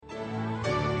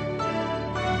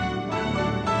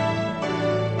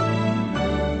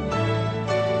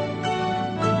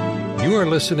You are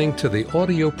listening to the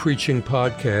audio preaching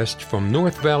podcast from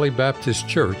North Valley Baptist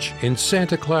Church in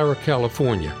Santa Clara,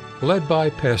 California, led by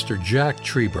Pastor Jack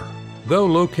Trieber. Though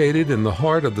located in the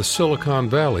heart of the Silicon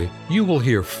Valley, you will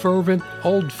hear fervent,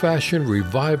 old-fashioned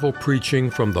revival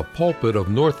preaching from the pulpit of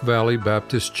North Valley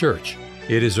Baptist Church.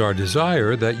 It is our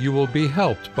desire that you will be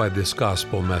helped by this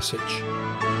gospel message.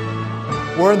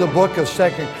 We're in the book of 2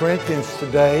 Corinthians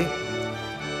today,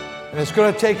 and it's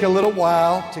going to take a little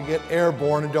while to get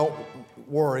airborne, and don't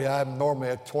worry, I'm normally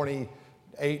a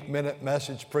 28-minute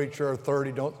message preacher, or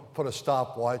 30, don't put a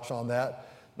stopwatch on that,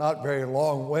 not very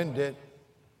long-winded.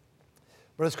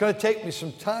 But it's going to take me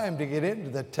some time to get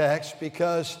into the text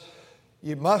because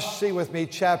you must see with me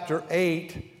chapter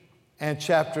 8 and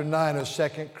chapter 9 of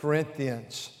 2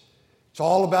 Corinthians. It's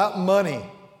all about money.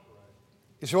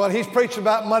 You say, well, he's preaching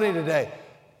about money today.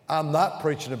 I'm not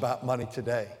preaching about money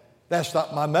today. That's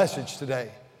not my message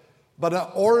today. But in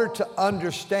order to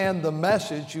understand the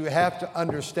message, you have to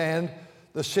understand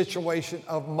the situation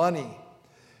of money.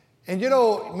 And you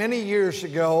know, many years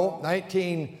ago,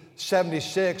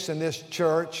 1976 in this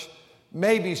church,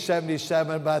 maybe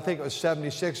 77, but I think it was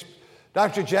 76,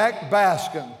 Dr. Jack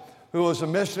Baskin, who was a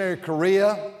missionary to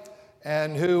Korea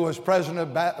and who was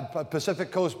president of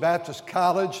Pacific Coast Baptist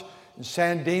College in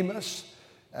San Dimas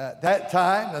at that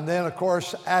time, and then, of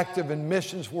course, active in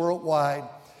missions worldwide.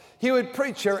 He would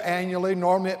preach here annually,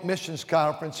 normally at missions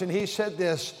conference, and he said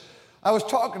this. I was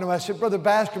talking to him, I said, Brother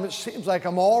Bascom, it seems like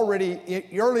I'm already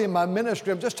early in my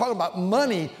ministry, I'm just talking about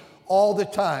money all the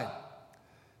time.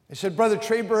 He said, Brother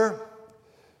Trieber,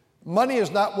 money is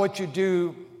not what you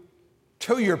do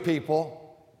to your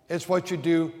people, it's what you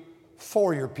do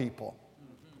for your people.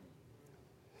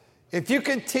 If you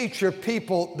can teach your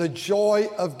people the joy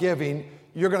of giving,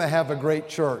 you're going to have a great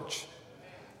church.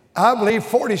 I believe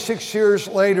 46 years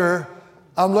later,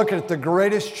 I'm looking at the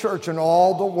greatest church in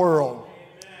all the world.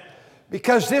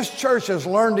 Because this church has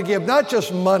learned to give not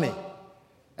just money,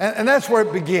 and that's where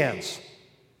it begins,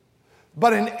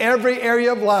 but in every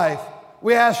area of life.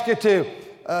 We ask you to,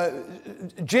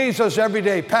 Jesus every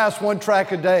day, pass one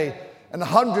tract a day, and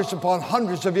hundreds upon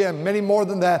hundreds of you, and many more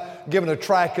than that, giving a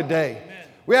tract a day.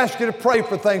 We ask you to pray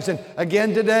for things. And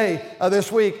again today,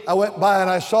 this week, I went by and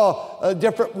I saw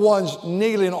different ones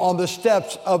kneeling on the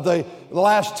steps of the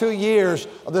last 2 years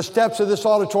of the steps of this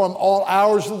auditorium, all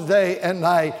hours of the day and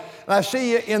night. And I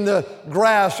see you in the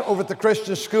grass over at the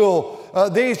Christian school.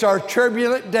 These are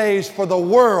turbulent days for the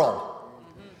world.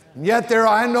 And yet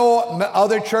I know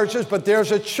other churches, but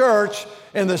there's a church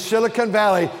in the Silicon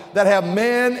Valley that have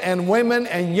men and women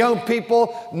and young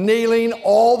people kneeling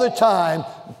all the time,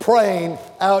 praying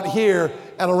out here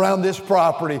and around this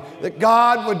property, that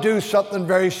God would do something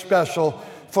very special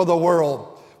for the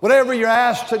world. Whatever you're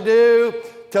asked to do,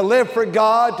 to live for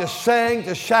God, to sing,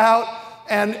 to shout,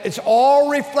 and it's all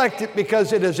reflected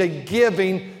because it is a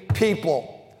giving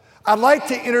people. I'd like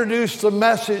to introduce the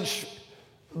message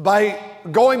by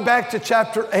going back to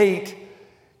chapter 8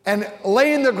 and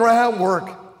laying the groundwork.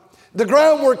 The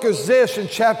groundwork is this in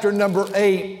chapter number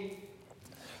 8.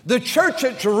 The church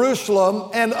at Jerusalem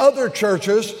and other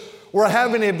churches were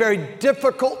having a very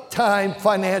difficult time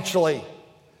financially.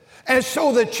 And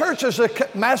so the churches of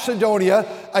Macedonia,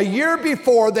 a year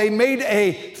before, they made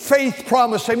a faith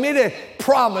promise. They made a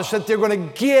promise that they're going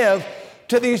to give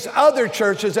to these other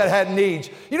churches that had needs.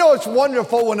 You know, it's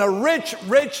wonderful when a rich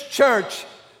church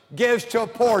gives to a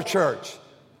poor church.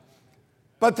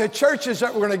 But the churches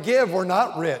that were going to give were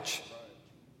not rich.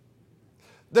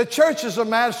 The churches of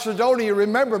Macedonia,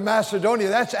 remember Macedonia,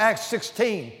 that's Acts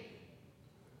 16,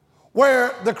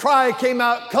 where the cry came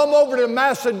out, come over to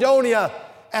Macedonia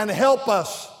and help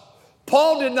us.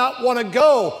 Paul did not want to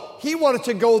go. He wanted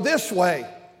to go this way.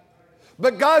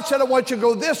 But God said, I want you to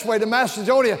go this way to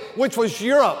Macedonia, which was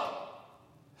Europe.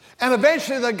 And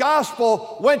eventually the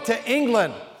gospel went to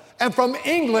England. And from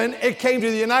England, it came to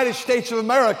the United States of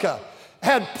America.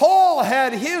 Had Paul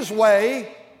had his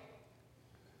way,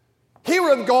 he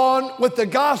would have gone with the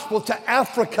gospel to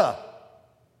Africa.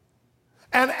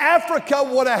 And Africa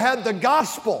would have had the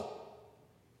gospel.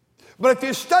 But if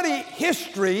you study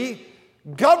history,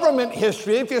 government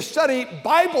history, if you study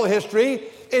Bible history,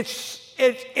 it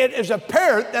is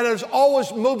apparent that it is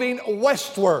always moving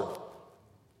westward.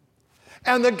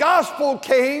 And the gospel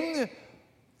came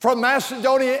from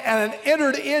Macedonia and it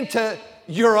entered into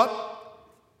Europe.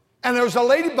 And there was a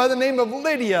lady by the name of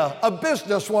Lydia, a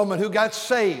businesswoman who got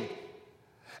saved.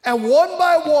 And one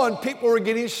by one, people were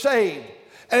getting saved.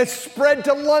 And it spread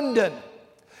to London.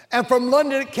 And from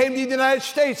London, it came to the United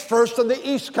States, first on the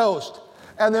East Coast,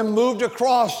 and then moved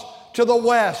across to the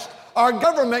West. Our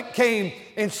government came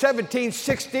in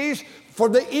 1760s for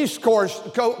the East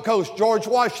Coast, George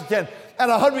Washington. And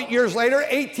 100 years later,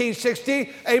 1860,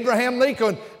 Abraham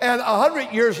Lincoln. And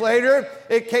 100 years later,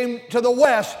 it came to the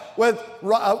West with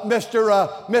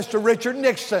Mr. Richard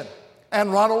Nixon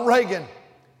and Ronald Reagan.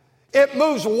 It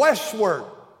moves westward.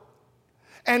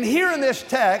 And here in this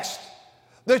text,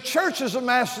 the churches of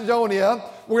Macedonia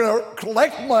were going to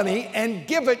collect money and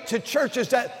give it to churches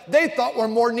that they thought were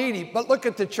more needy. But look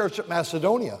at the church at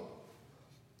Macedonia.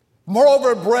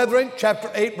 Moreover, brethren,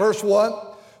 chapter 8, verse 1,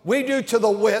 we do to the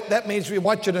wit, that means we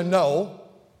want you to know.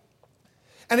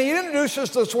 And he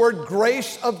introduces this word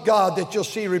grace of God that you'll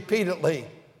see repeatedly,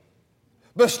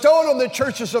 bestowed on the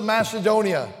churches of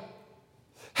Macedonia.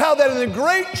 How that in the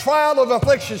great trial of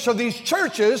affliction, so these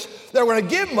churches that were going to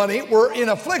give money were in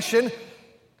affliction,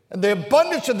 and the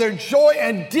abundance of their joy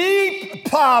and deep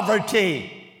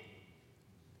poverty.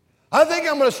 I think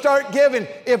I'm going to start giving.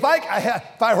 If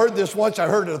I heard this once, I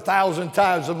heard it 1,000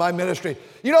 times in my ministry.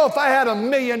 You know, if I had $1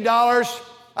 million,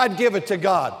 I'd give it to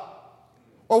God.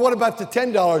 Or what about the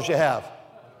 $10 you have?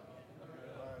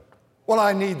 Well,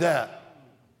 I need that.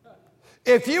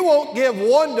 If you won't give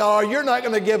 $1, you're not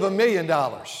going to give $1 million.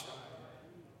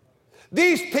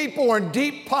 These people are in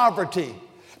deep poverty.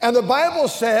 And the Bible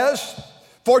says,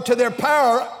 for to their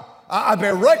power I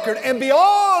bear record, and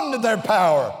beyond their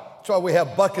power. That's why we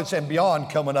have buckets and beyond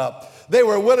coming up. They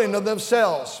were willing of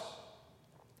themselves.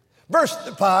 Verse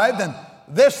 5, and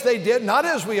this they did, not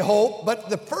as we hope, but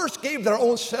the first gave their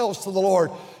own selves to the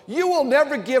Lord. You will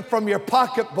never give from your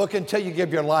pocketbook until you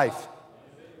give your life.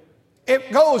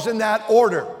 It goes in that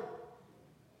order.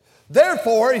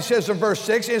 Therefore, he says in verse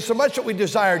 6, insomuch that we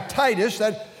desired Titus,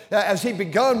 that as he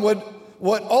begun would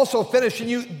also finish in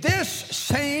you, this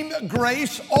same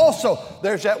grace also.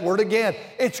 There's that word again.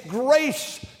 It's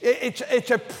grace.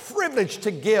 It's a privilege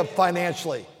to give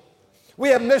financially. We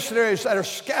have missionaries that are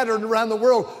scattered around the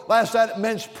world. Last night at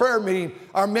men's prayer meeting,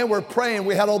 our men were praying.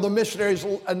 We had all the missionaries'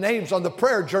 names on the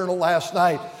prayer journal last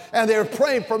night. And they were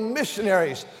praying for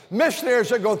missionaries.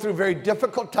 Missionaries are going through very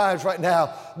difficult times right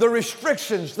now. The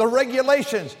restrictions, the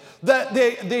regulations,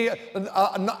 the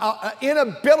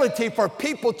inability for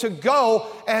people to go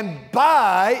and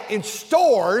buy in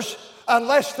stores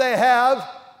unless they have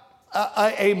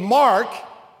a mark.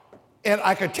 And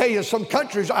I can tell you some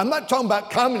countries, I'm not talking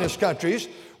about communist countries,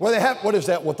 where they have, what is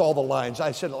that with all the lines?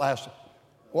 I said it last,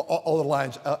 all the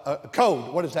lines.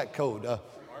 Code, what is that code?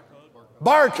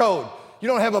 Barcode. You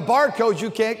don't have a barcode,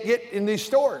 you can't get in these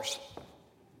stores.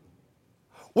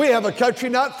 We have a country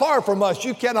not far from us.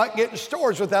 You cannot get in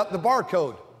stores without the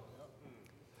barcode.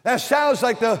 That sounds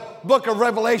like the book of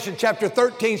Revelation, chapter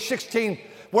 13, 16,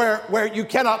 where you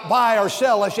cannot buy or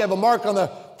sell unless you have a mark on the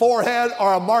forehead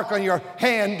or a mark on your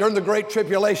hand during the Great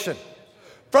Tribulation.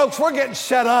 Folks, we're getting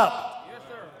set up. Yes,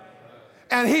 sir.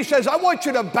 And he says, I want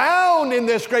you to abound in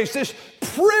this grace, this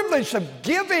privilege of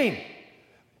giving. You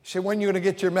say, when are you going to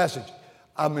get your message?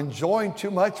 I'm enjoying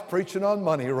too much preaching on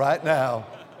money right now.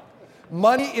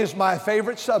 Money is my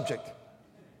favorite subject.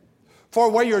 For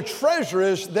where your treasure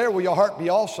is, there will your heart be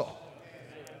also.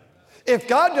 If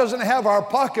God doesn't have our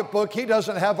pocketbook, he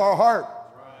doesn't have our heart.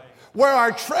 Where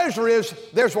our treasure is,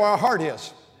 there's where our heart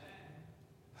is.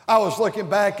 I was looking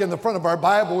back in the front of our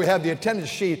Bible. We have the attendance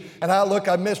sheet. And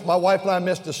my wife and I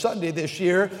missed a Sunday this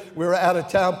year. We were out of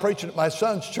town preaching at my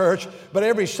son's church. But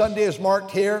every Sunday is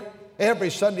marked here.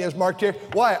 Every Sunday is marked here.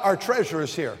 Why? Our treasure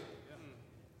is here.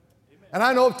 And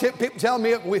I know people tell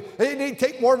me we need to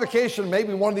take more vacation.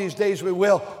 Maybe one of these days we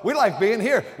will. We like being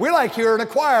here. We like hearing a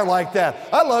choir like that.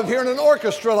 I love hearing an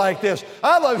orchestra like this.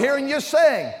 I love hearing you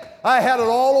sing. I had it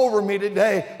all over me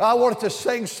today. I wanted to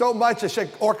sing so much. I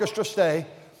said, orchestra, stay.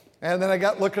 And then I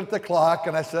got looking at the clock,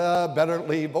 and I said, better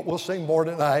leave, but we'll sing more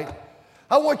tonight.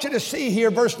 I want you to see here,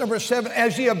 verse number 7,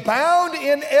 as ye abound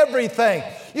in everything.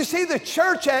 You see, the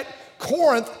church at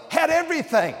Corinth had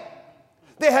everything.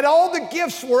 They had all the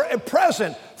gifts were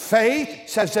present. Faith,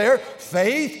 says there,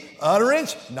 faith,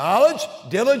 utterance, knowledge,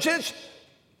 diligence,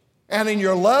 and in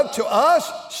your love to us,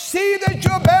 see that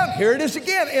you abound. Here it is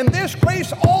again, in this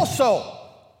grace also.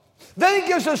 Then he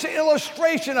gives us an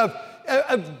illustration of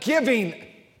giving.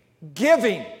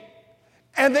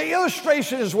 And the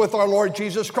illustration is with our Lord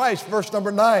Jesus Christ, verse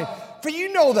number 9. For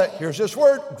you know that, here's this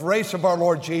word, grace of our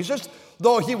Lord Jesus,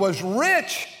 though he was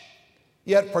rich,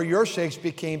 yet for your sakes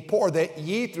became poor, that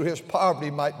ye through his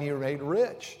poverty might be made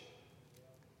rich.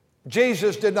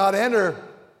 Jesus did not enter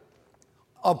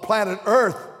on planet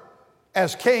Earth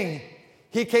as king.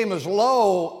 He came as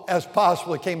low as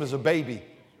possible. He came as a baby.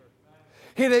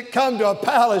 He didn't come to a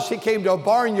palace. He came to a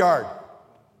barnyard.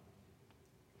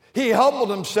 He humbled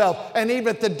himself, and even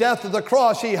at the death of the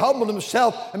cross, he humbled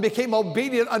himself and became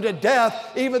obedient unto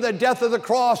death, even the death of the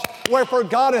cross. Wherefore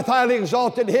God hath highly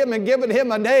exalted him and given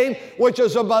him a name which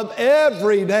is above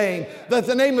every name, that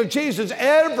the name of Jesus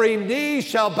every knee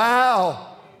shall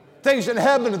bow, things in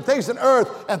heaven and things in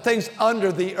earth and things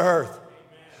under the earth.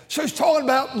 So he's talking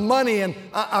about money, and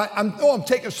I'm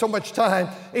taking so much time.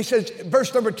 He says,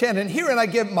 verse number 10, and herein I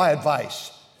give my advice.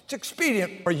 It's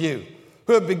expedient for you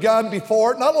who have begun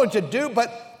before, not only to do, but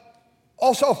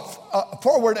also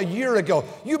forward a year ago.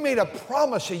 You made a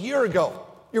promise a year ago.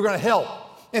 You're going to help.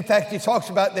 In fact, he talks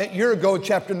about that year ago,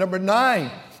 chapter number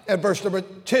 9 and verse number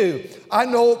 2. I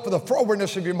know for the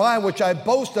forwardness of your mind, which I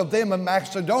boast of them in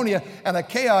Macedonia and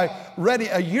Achaia ready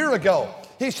a year ago.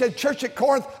 He said, Church at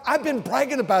Corinth, I've been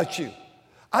bragging about you.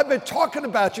 I've been talking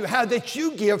about you, how that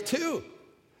you give too.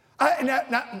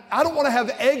 I don't want to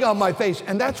have egg on my face,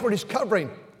 and that's what he's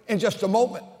covering in just a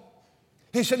moment.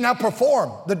 He said, now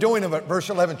perform the doing of it, verse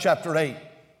 11, chapter 8.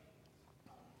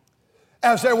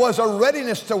 As there was a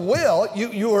readiness to will,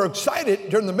 you were excited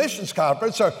during the missions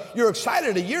conference, or you were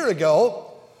excited a year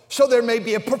ago, so there may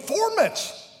be a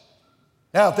performance.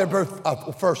 Now, if there be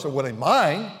first a willing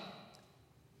mind,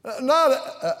 not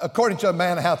according to a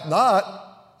man hath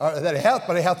not, or that he hath,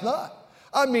 but he hath not.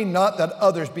 I mean not that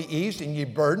others be eased and ye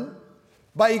burdened,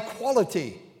 by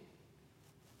equality.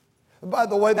 And by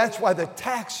the way, that's why the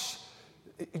tax,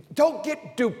 don't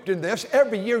get duped in this.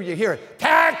 Every year you hear it,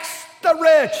 tax the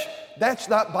rich. That's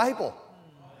not Bible.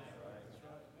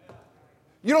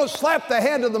 You don't slap the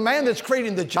hand of the man that's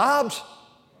creating the jobs.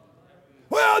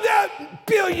 Well, that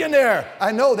billionaire,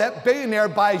 I know that billionaire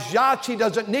buys yachts he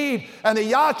doesn't need, and the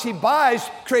yachts he buys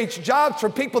creates jobs for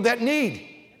people that need.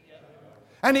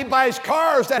 And he buys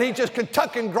cars that he just can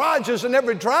tuck in garages and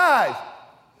never drive.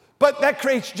 But that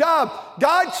creates jobs.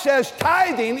 God says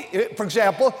tithing, for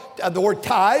example, the word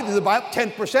tithe in the Bible,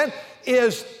 10%,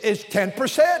 is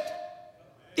 10%.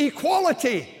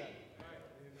 Equality.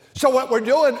 So what we're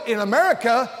doing in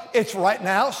America, it's right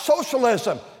now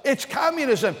socialism. It's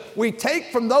communism. We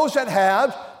take from those that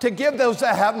have to give those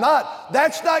that have not.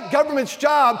 That's not government's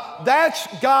job. That's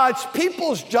God's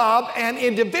people's job and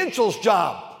individuals'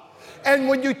 job. And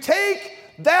when you take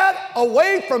that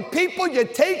away from people, you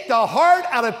take the heart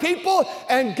out of people,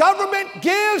 and government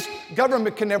gives.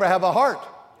 Government can never have a heart.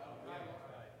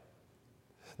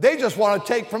 They just want to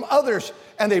take from others,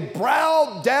 and they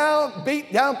brow down,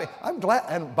 beat down. I'm glad,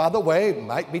 and by the way,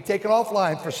 might be taken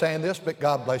offline for saying this, but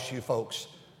God bless you folks.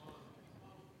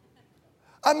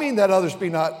 I mean that others be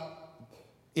not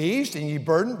eased and ye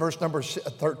burdened, verse number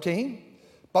 13,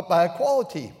 but by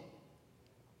equality.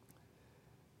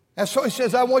 And so he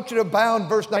says, I want you to abound,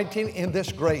 verse 19, in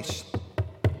this grace.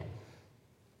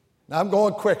 Now I'm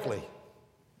going quickly.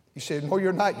 You say, no,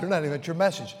 you're not. You're not even at your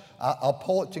message. I'll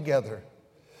pull it together.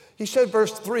 He said,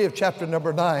 verse 3 of chapter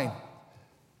number 9,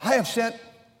 I have sent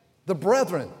the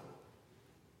brethren.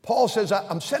 Paul says,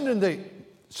 I'm sending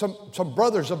some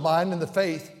brothers of mine in the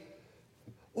faith,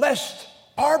 lest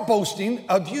our boasting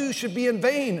of you should be in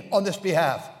vain on this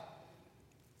behalf.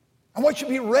 I want you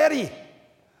to be ready.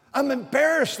 I'm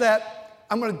embarrassed that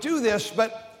I'm going to do this,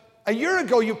 but a year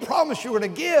ago you promised you were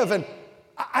going to give, and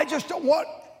I just don't want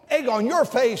egg on your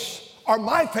face or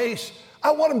my face.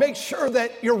 I want to make sure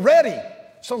that you're ready.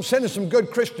 So I'm sending some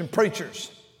good Christian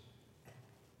preachers.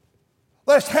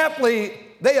 Lest haply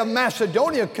they of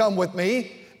Macedonia come with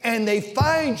me, and they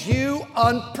find you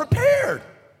unprepared.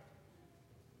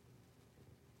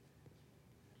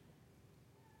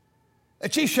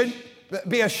 That ye should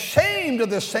be ashamed of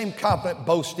this same confident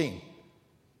boasting.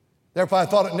 Therefore I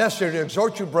thought it necessary to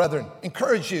exhort you, brethren,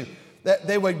 encourage you, that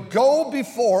they would go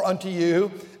before unto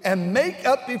you and make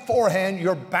up beforehand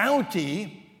your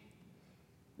bounty,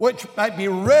 which might be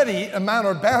ready amount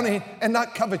of bounty and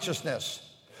not covetousness.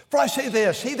 For I say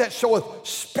this, he that soweth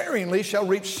sparingly shall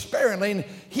reap sparingly, and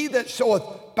he that soweth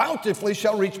bountifully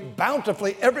shall reap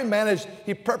bountifully. Every man as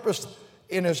he purposed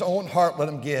in his own heart, let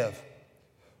him give.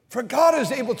 For God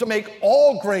is able to make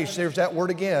all grace, there's that word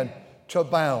again, to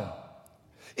abound.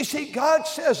 You see, God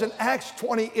says in Acts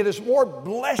 20, it is more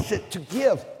blessed to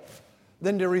give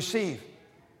than to receive.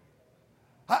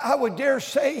 I would dare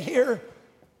say here,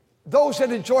 those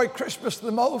that enjoy Christmas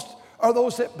the most are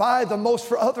those that buy the most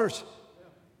for others.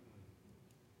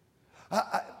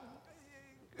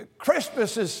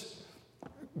 Christmas is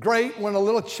great when a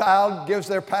little child gives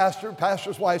their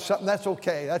pastor's wife something. That's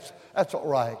okay. That's all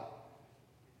right.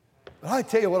 But I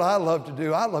tell you what I love to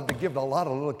do. I love to give to a lot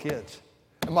of little kids,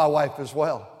 and my wife as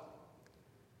well.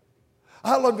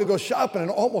 I love to go shopping,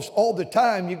 and almost all the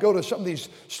time you go to some of these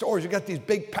stores, you got these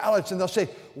big pallets, and they'll say,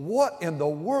 what in the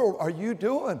world are you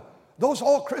doing? those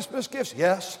all Christmas gifts?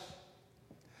 Yes.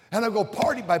 And I go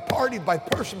party by party, by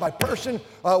person,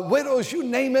 widows, you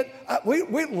name it.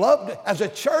 We loved it as a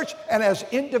church and as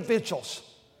individuals.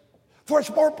 For it's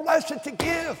more blessed to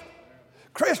give.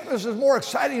 Christmas is more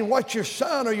exciting than watch your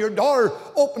son or your daughter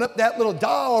open up that little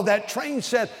doll or that train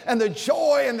set and the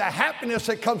joy and the happiness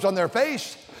that comes on their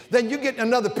face than you getting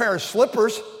another pair of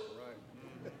slippers.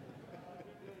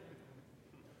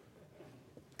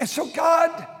 And so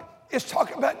God is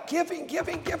talking about giving.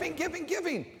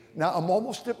 Now, I'm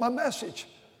almost at my message,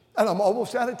 and I'm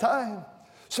almost out of time.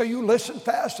 So you listen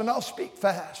fast, and I'll speak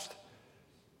fast.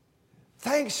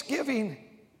 Thanksgiving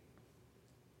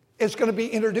is going to be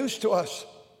introduced to us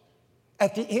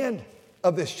at the end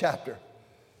of this chapter.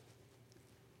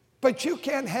 But you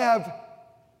can't have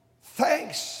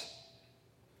thanks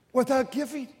without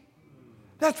giving.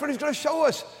 That's what he's going to show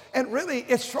us. And really,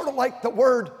 it's sort of like the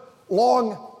word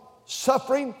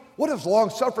long-suffering. What does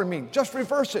long-suffering mean? Just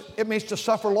reverse it. It means to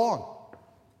suffer long.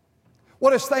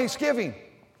 What is Thanksgiving?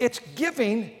 It's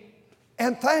giving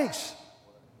and thanks.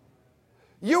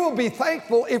 You will be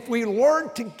thankful if we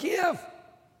learn to give.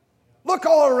 Look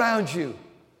all around you.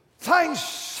 Find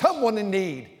someone in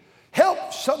need.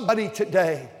 Help somebody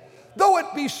today. Though it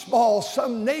be small,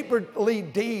 some neighborly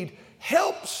deed,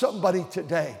 help somebody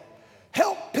today.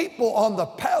 Help people on the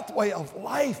pathway of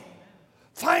life.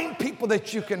 Find people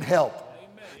that you can help.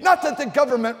 Not that the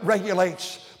government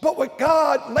regulates, but what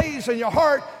God lays in your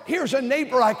heart. Here's a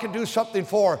neighbor I can do something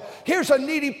for. Here's a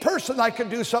needy person I can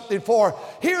do something for.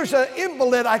 Here's an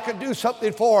invalid I can do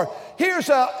something for. Here's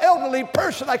an elderly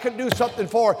person I can do something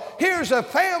for. Here's a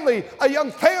family, a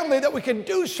young family that we can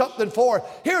do something for.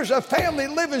 Here's a family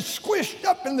living squished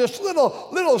up in this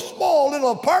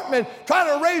small apartment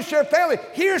trying to raise their family.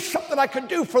 Here's something I can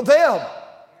do for them.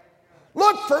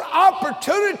 Look for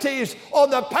opportunities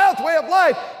on the pathway of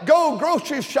life. Go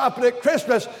grocery shopping at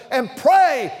Christmas and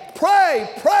pray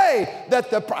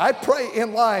that I pray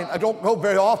in line. I don't go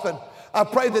very often. I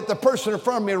pray that the person in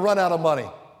front of me run out of money.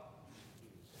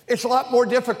 It's a lot more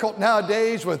difficult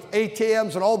nowadays with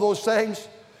ATMs and all those things.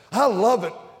 I love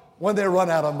it when they run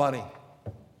out of money.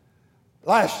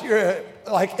 Last year,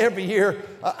 like every year,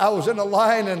 I was in a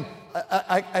line and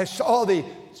I saw the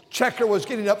checker was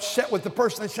getting upset with the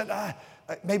person. They said,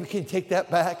 maybe can you take that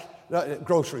back?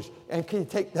 Groceries. And can you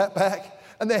take that back?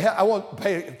 And I won't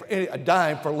pay a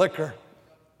dime for liquor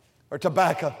or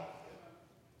tobacco.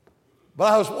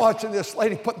 But I was watching this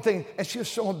lady put things, and she was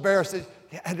so embarrassed that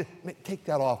I had to take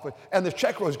that off. And the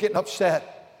checker was getting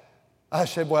upset. I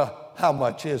said, well, how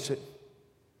much is it?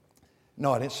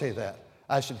 No, I didn't say that.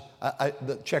 I said,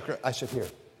 the checker, I said, here.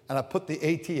 And I put the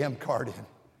ATM card in.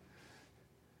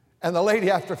 And the lady,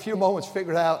 after a few moments,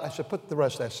 figured out, I said, put the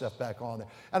rest of that stuff back on there.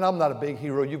 And I'm not a big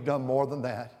hero. You've done more than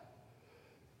that.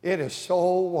 It is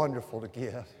so wonderful to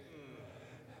give.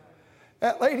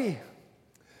 That lady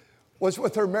was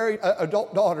with her married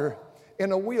adult daughter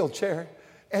in a wheelchair,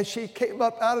 and she came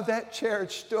up out of that chair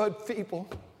and stood feeble.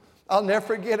 I'll never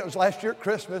forget, it was last year at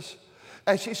Christmas,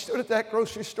 and she stood at that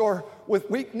grocery store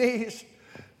with weak knees,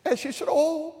 and she said,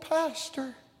 oh,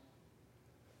 Pastor.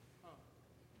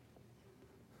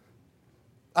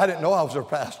 I didn't know I was her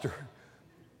pastor.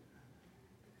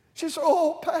 She said,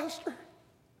 oh, Pastor,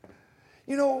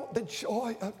 you know, the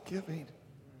joy of giving.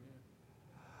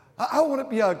 I don't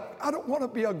want to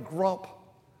be a grump.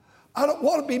 I don't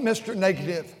want to be Mr.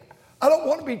 Negative. I don't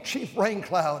want to be Chief Rain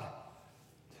Cloud.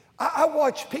 I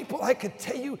watch people, I could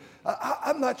tell you,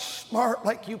 I'm not smart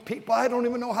like you people. I don't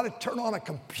even know how to turn on a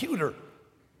computer.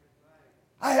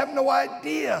 I have no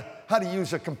idea how to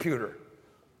use a computer.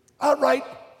 I write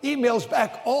emails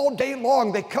back all day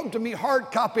long. They come to me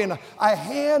hard copy, and I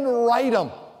handwrite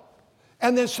them.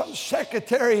 And then some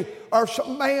secretary or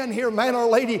some man or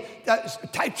lady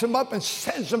types them up and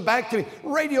sends them back to me.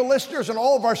 Radio listeners and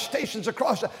all of our stations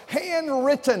across,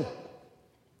 handwritten.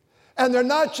 And they're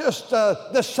not just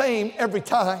the same every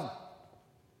time.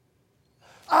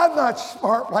 I'm not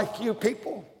smart like you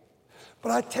people,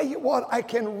 but I tell you what, I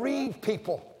can read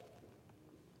people.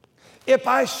 If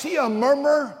I see a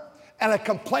murmur and a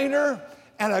complainer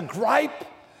and a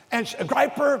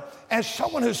griper and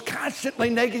someone who's constantly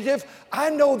negative, I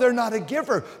know they're not a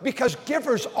giver, because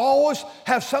givers always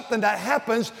have something that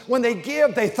happens when they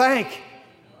give, they thank.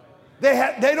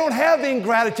 They don't have the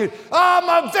ingratitude. I'm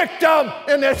a victim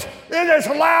in this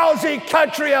lousy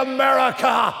country,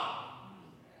 America.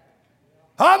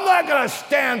 I'm not going to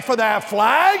stand for that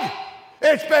flag.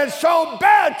 It's been so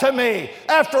bad to me.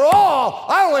 After all,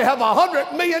 I only have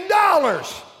 $100 million.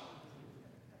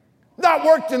 Not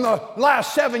worked in the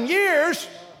last 7 years.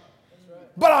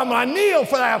 But I'm going to kneel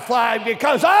for that flag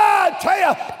because I tell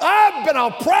you, I've been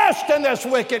oppressed in this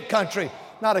wicked country.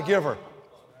 Not a giver.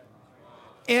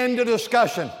 End of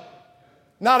discussion.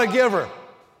 Not a giver.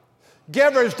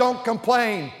 Givers don't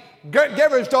complain.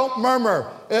 Givers don't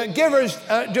murmur. Givers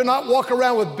do not walk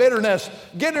around with bitterness.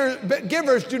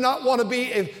 Givers do not want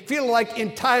to feel like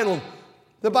entitled.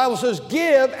 The Bible says,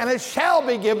 give and it shall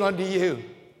be given unto you.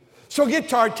 So get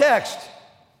to our text.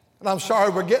 And I'm sorry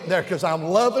we're getting there because I'm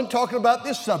loving talking about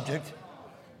this subject.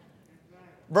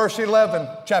 Verse 11,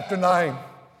 chapter 9.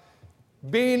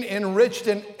 Being enriched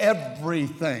in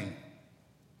everything,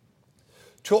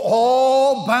 to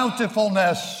all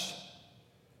bountifulness.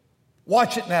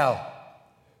 Watch it now.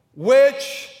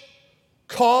 Which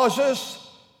causes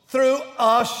through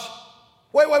us.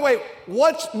 Wait.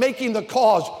 What's making the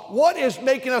cause? What is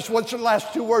making us, what's the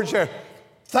last two words here?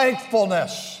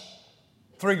 Thankfulness.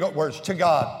 Three words, to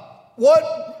God.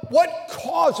 What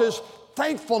causes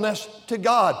thankfulness to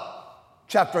God?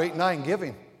 Chapter 8 and 9,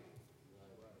 giving.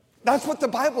 That's what the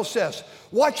Bible says.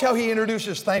 Watch how he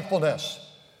introduces thankfulness.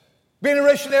 Being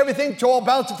enriched in everything to all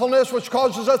bountifulness, which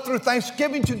causes us through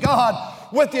thanksgiving to God,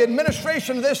 with the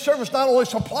administration of this service not only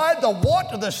supplied the want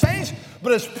of the saints,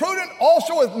 but is prudent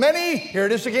also with many, here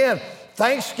it is again,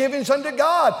 thanksgivings unto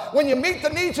God. When you meet the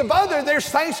needs of others, there's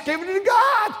thanksgiving to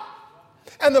God.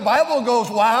 And the Bible goes,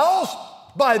 whiles,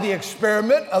 by the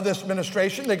experiment of this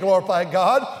ministration, they glorify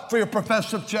God for your professed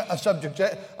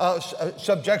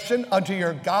subjection unto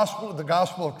your gospel, the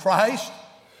gospel of Christ,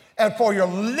 and for your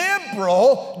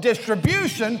liberal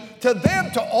distribution to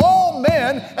them, to all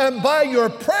men, and by your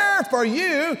prayer for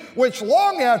you, which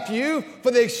long after you,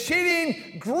 for the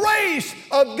exceeding grace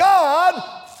of God,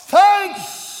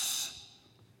 thanks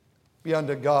be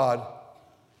unto God.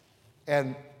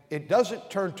 And it doesn't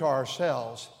turn to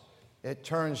ourselves. It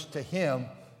turns to him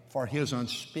for his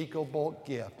unspeakable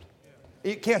gift.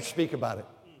 You can't speak about it.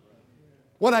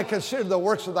 When I consider the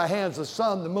works of thy hands, the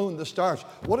sun, the moon, the stars,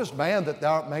 what is man that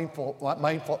thou art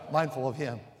mindful of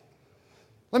him?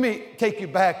 Let me take you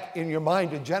back in your mind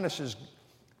to Genesis.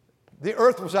 The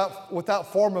earth was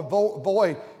without form and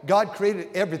void. God created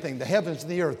everything, the heavens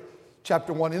and the earth.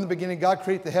 Chapter 1, in the beginning God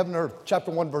created the heaven and earth.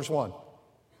 Chapter 1, verse 1.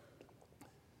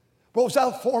 But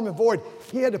without form and void,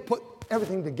 he had to put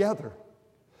everything together.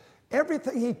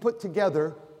 Everything he put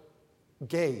together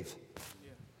gave.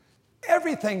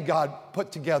 Everything God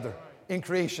put together in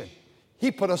creation. He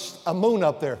put a moon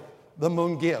up there, the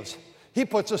moon gives. He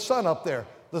puts a sun up there,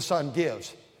 the sun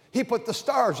gives. He put the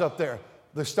stars up there,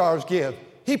 the stars give.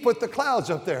 He put the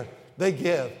clouds up there, they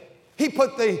give. He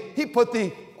put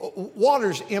the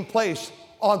waters in place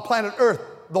on planet Earth,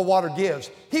 the water gives.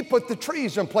 He put the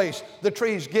trees in place, the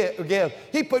trees give.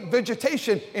 He put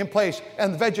vegetation in place,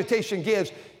 and the vegetation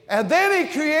gives. And then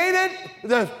he created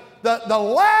the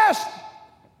last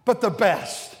but the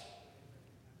best,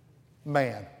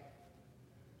 man.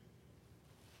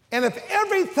 And if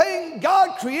everything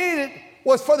God created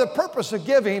was for the purpose of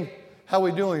giving, how are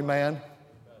we doing, man?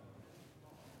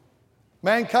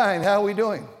 Mankind, how are we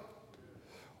doing?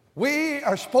 We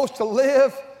are supposed to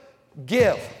live,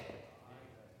 give.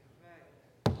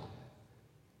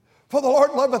 For the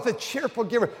Lord loveth a cheerful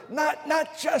giver.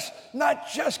 Not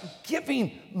just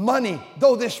giving money,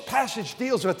 though this passage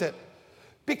deals with it.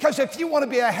 Because if you want to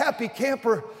be a happy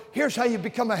camper, here's how you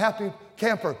become a happy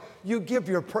camper. You give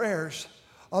your prayers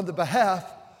on the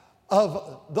behalf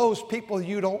of those people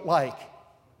you don't like.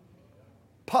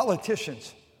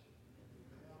 Politicians.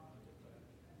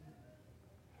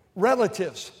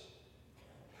 Relatives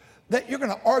that you're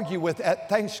going to argue with at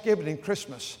Thanksgiving and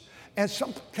Christmas. And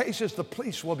some cases the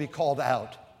police will be called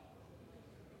out.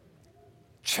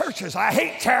 Churches, I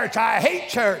hate church, I hate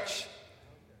church.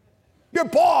 Your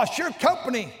boss, your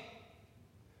company,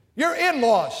 your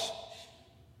in-laws,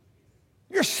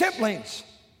 your siblings.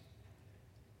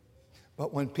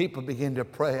 But when people begin to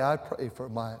pray, I pray for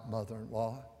my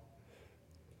mother-in-law.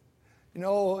 You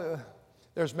know,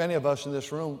 there's many of us in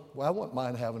this room, well, I wouldn't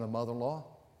mind having a mother-in-law.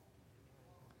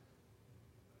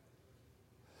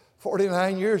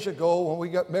 49 years ago when we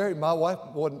got married, my wife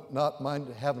would not mind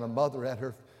having a mother at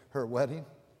her wedding.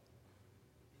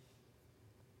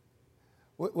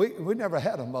 We never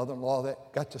had a mother-in-law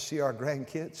that got to see our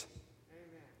grandkids,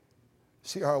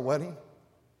 see our wedding.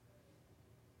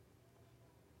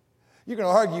 You can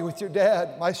argue with your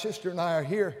dad. My sister and I are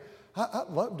here. I'd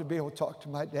love to be able to talk to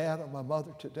my dad or my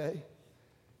mother today.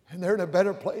 And they're in a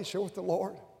better place. They're with the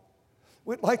Lord.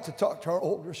 We'd like to talk to our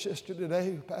older sister today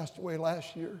who passed away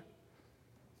last year.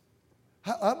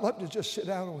 I'd love to just sit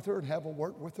down with her and have a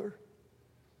word with her.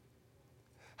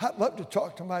 I'd love to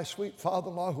talk to my sweet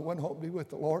father-in-law who went home to be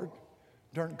with the Lord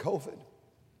during COVID.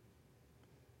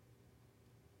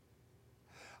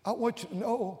 I want you to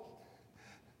know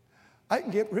I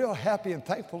can get real happy and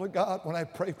thankful to God when I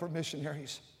pray for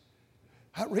missionaries.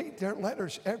 I read their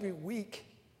letters every week.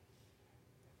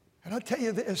 And I'll tell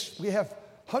you this, we have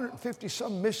 150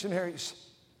 some missionaries,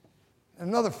 and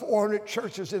another 400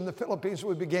 churches in the Philippines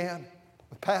we began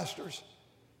with pastors.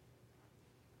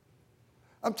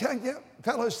 I'm telling you,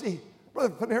 fellas,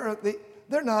 Brother Panera,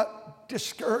 they're not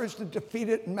discouraged and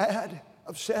defeated and mad,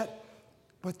 upset,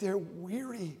 but they're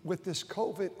weary with this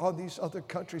COVID on these other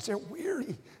countries. They're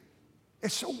weary.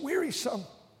 It's so wearisome.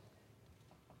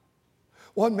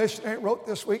 One missionary wrote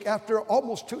this week, after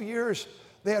almost 2 years,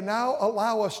 they now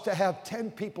allow us to have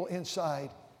 10 people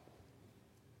inside.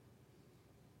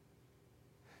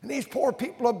 And these poor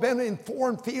people have been in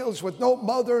foreign fields with no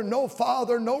mother, no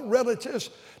father, no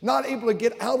relatives, not able to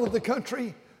get out of the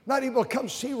country, not able to come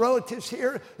see relatives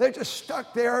here. They're just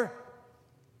stuck there.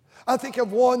 I think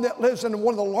of one that lives in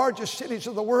one of the largest cities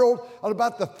of the world, on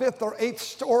about the 5th or 8th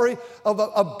story of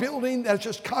a building that's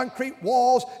just concrete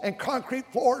walls and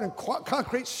concrete floor and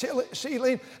concrete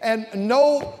ceiling and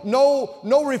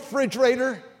no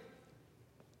refrigerator.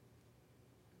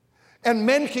 And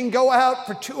men can go out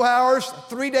for 2 hours,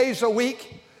 3 days a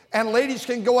week, and ladies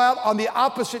can go out on the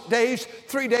opposite days,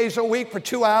 3 days a week for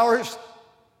 2 hours.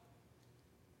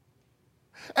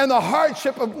 And the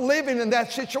hardship of living in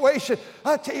that situation,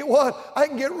 I tell you what, I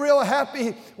can get real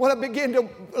happy when I begin to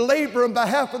labor on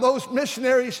behalf of those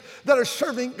missionaries that are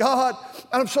serving God.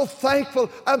 And I'm so thankful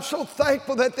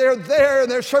that they're there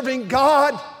and they're serving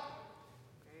God. Amen.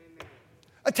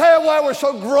 I tell you why we're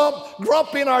so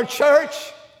grumpy in our church.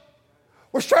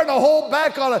 We're starting to hold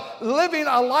back on living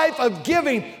a life of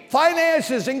giving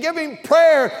finances and giving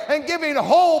prayer and giving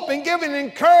hope and giving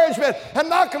encouragement and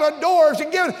knocking on doors and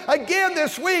giving. Again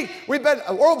this week, we're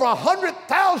over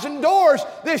 100,000 doors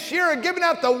this year and giving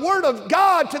out the Word of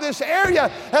God to this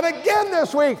area. And again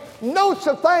this week, notes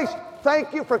of thanks.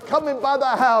 Thank you for coming by the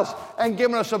house and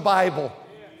giving us a Bible.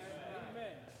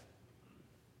 Amen.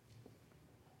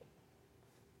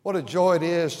 What a joy it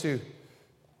is to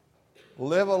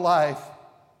live a life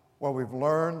where we've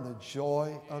learned the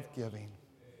joy of giving.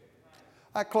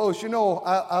 I close. You know,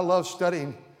 I love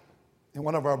studying in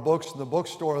one of our books in the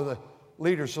bookstore, The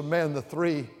Leaders of Men, the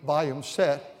 3-volume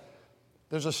set.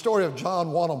 There's a story of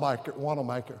John Wanamaker.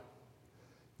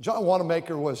 John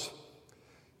Wanamaker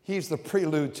he's the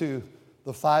prelude to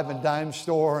the 5 and dime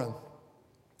store and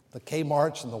the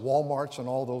Kmarts and the Walmarts and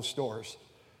all those stores.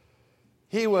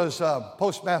 He was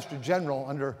Postmaster General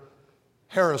under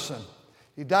Harrison.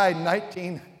 He died in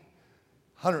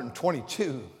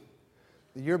 1922,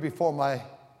 the year before my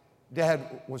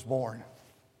dad was born.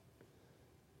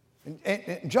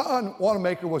 And John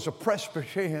Wanamaker was a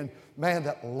Presbyterian man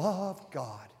that loved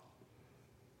God.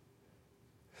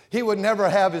 He would never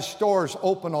have his stores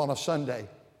open on a Sunday.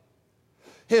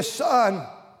 His son,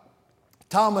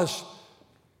 Thomas,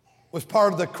 was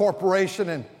part of the corporation,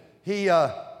 and he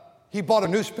bought a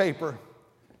newspaper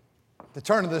at the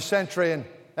turn of the century, and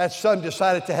that son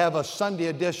decided to have a Sunday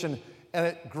edition, and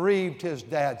it grieved his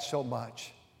dad so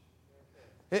much.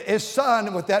 His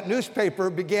son, with that newspaper,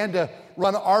 began to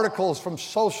run articles from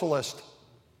socialists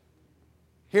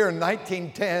here in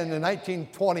 1910 and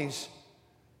 1920s,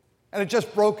 and it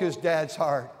just broke his dad's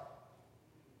heart.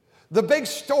 The big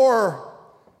store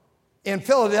in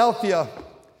Philadelphia,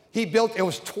 he built, it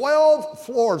was 12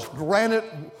 floors, granite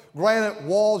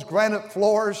walls, granite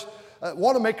floors.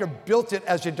 Wanamaker built it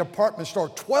as a department store,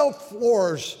 12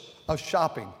 floors of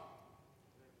shopping.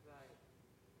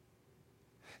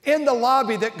 In the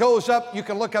lobby that goes up, you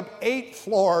can look up 8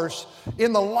 floors.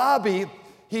 In the lobby,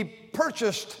 he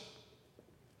purchased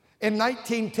in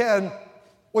 1910,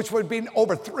 which would be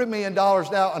over $3 million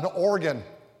now, an organ.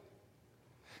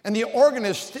 And the organ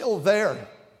is still there.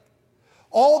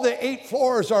 All the 8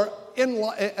 floors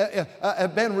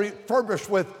have been refurbished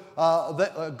with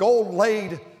the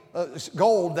gold-laid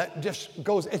gold that just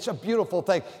goes, it's a beautiful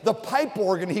thing. The pipe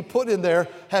organ he put in there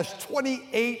has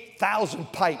 28,000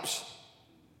 pipes.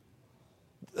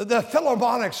 The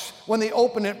Philharmonics, when they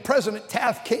opened it, President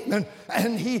Taft came in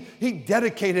and he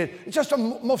dedicated it. It's just the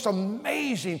most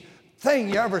amazing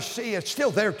thing you ever see. It's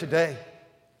still there today.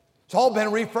 It's all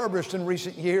been refurbished in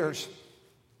recent years.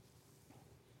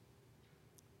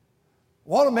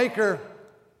 Wanamaker,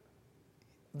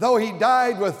 though he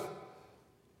died with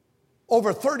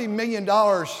over $30 million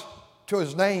to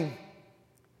his name,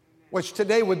 which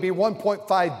today would be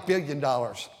 $1.5 billion.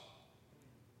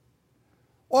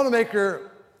 Wanamaker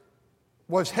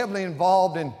was heavily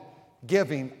involved in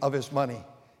giving of his money.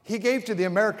 He gave to the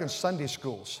American Sunday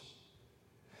schools.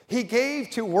 He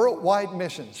gave to worldwide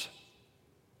missions.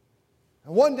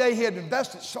 And one day he had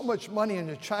invested so much money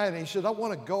into China, he said, I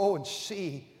want to go and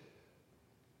see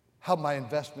how my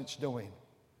investment's doing.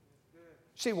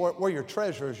 See where your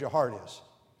treasure is, your heart is.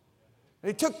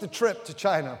 And he took the trip to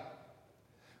China.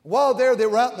 While there, they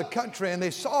were out in the country, and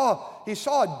he saw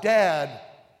a dad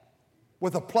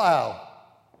with a plow.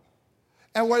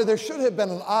 And where there should have been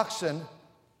an oxen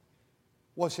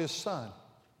was his son.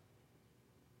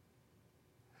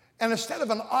 And instead of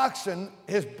an oxen,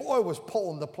 his boy was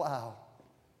pulling the plow.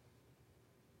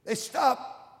 They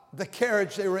stopped the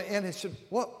carriage they were in and said,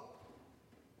 what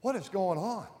is going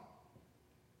on?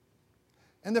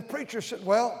 And the preacher said,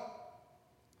 well,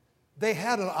 they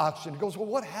had an oxen. He goes, well,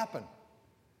 what happened?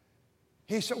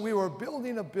 He said, we were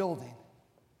building a building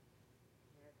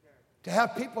to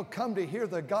have people come to hear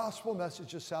the gospel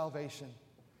message of salvation.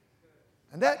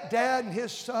 And that dad and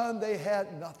his son, they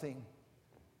had nothing.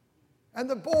 And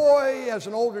the boy, as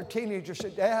an older teenager,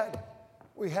 said, Dad,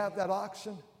 we have that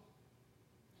oxen.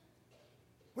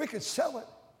 We could sell it.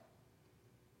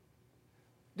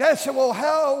 Dad said, well,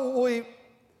 how will we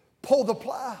pull the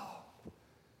plow? He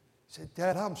said,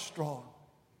 Dad, I'm strong.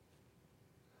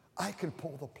 I can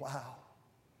pull the plow,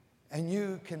 and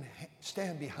you can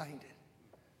stand behind it.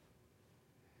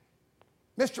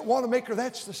 Mr. Wanamaker,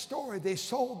 that's the story. They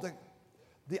sold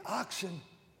the oxen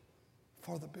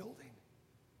for the building.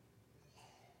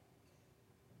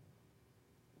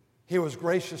 He was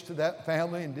gracious to that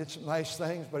family and did some nice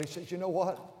things, but he said, you know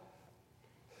what?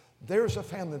 There's a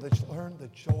family that's learned the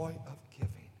joy of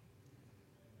giving.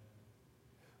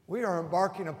 We are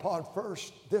embarking upon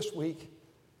first this week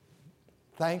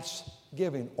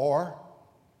Thanksgiving, or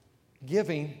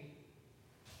giving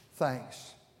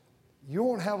thanks. You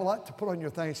won't have a lot to put on your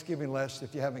Thanksgiving list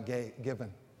if you haven't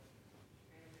given.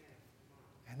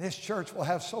 And this church will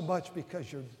have so much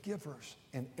because you're givers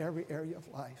in every area of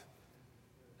life.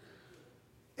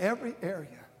 Every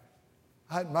area.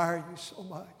 I admire you so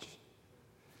much.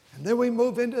 And then we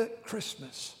move into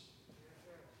Christmas.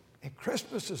 And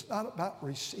Christmas is not about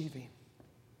receiving.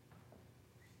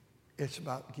 It's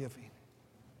about giving.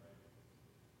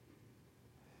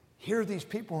 Here these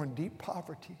people are in deep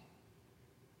poverty,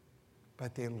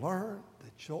 but they learn the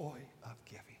joy of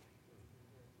giving.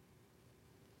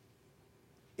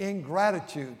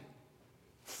 Ingratitude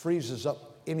freezes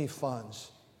up any funds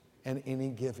and any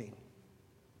giving.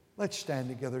 Let's stand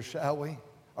together, shall we?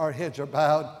 Our heads are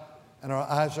bowed and our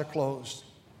eyes are closed.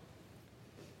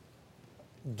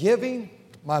 Giving,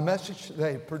 my message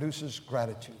today, produces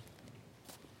gratitude.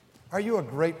 Are you a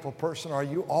grateful person? Are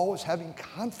you always having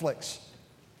conflicts?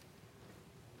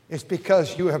 It's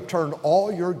because you have turned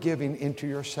all your giving into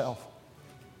yourself.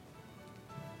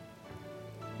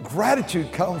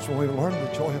 Gratitude comes when we learn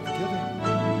the joy of giving.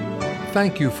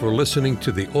 Thank you for listening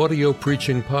to the audio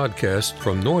preaching podcast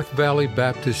from North Valley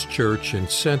Baptist Church in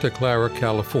Santa Clara,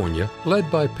 California,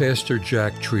 led by Pastor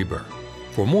Jack Trieber.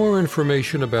 For more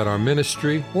information about our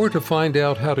ministry or to find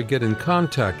out how to get in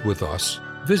contact with us,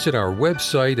 visit our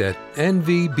website at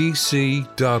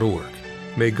nvbc.org.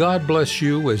 May God bless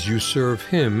you as you serve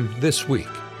Him this week.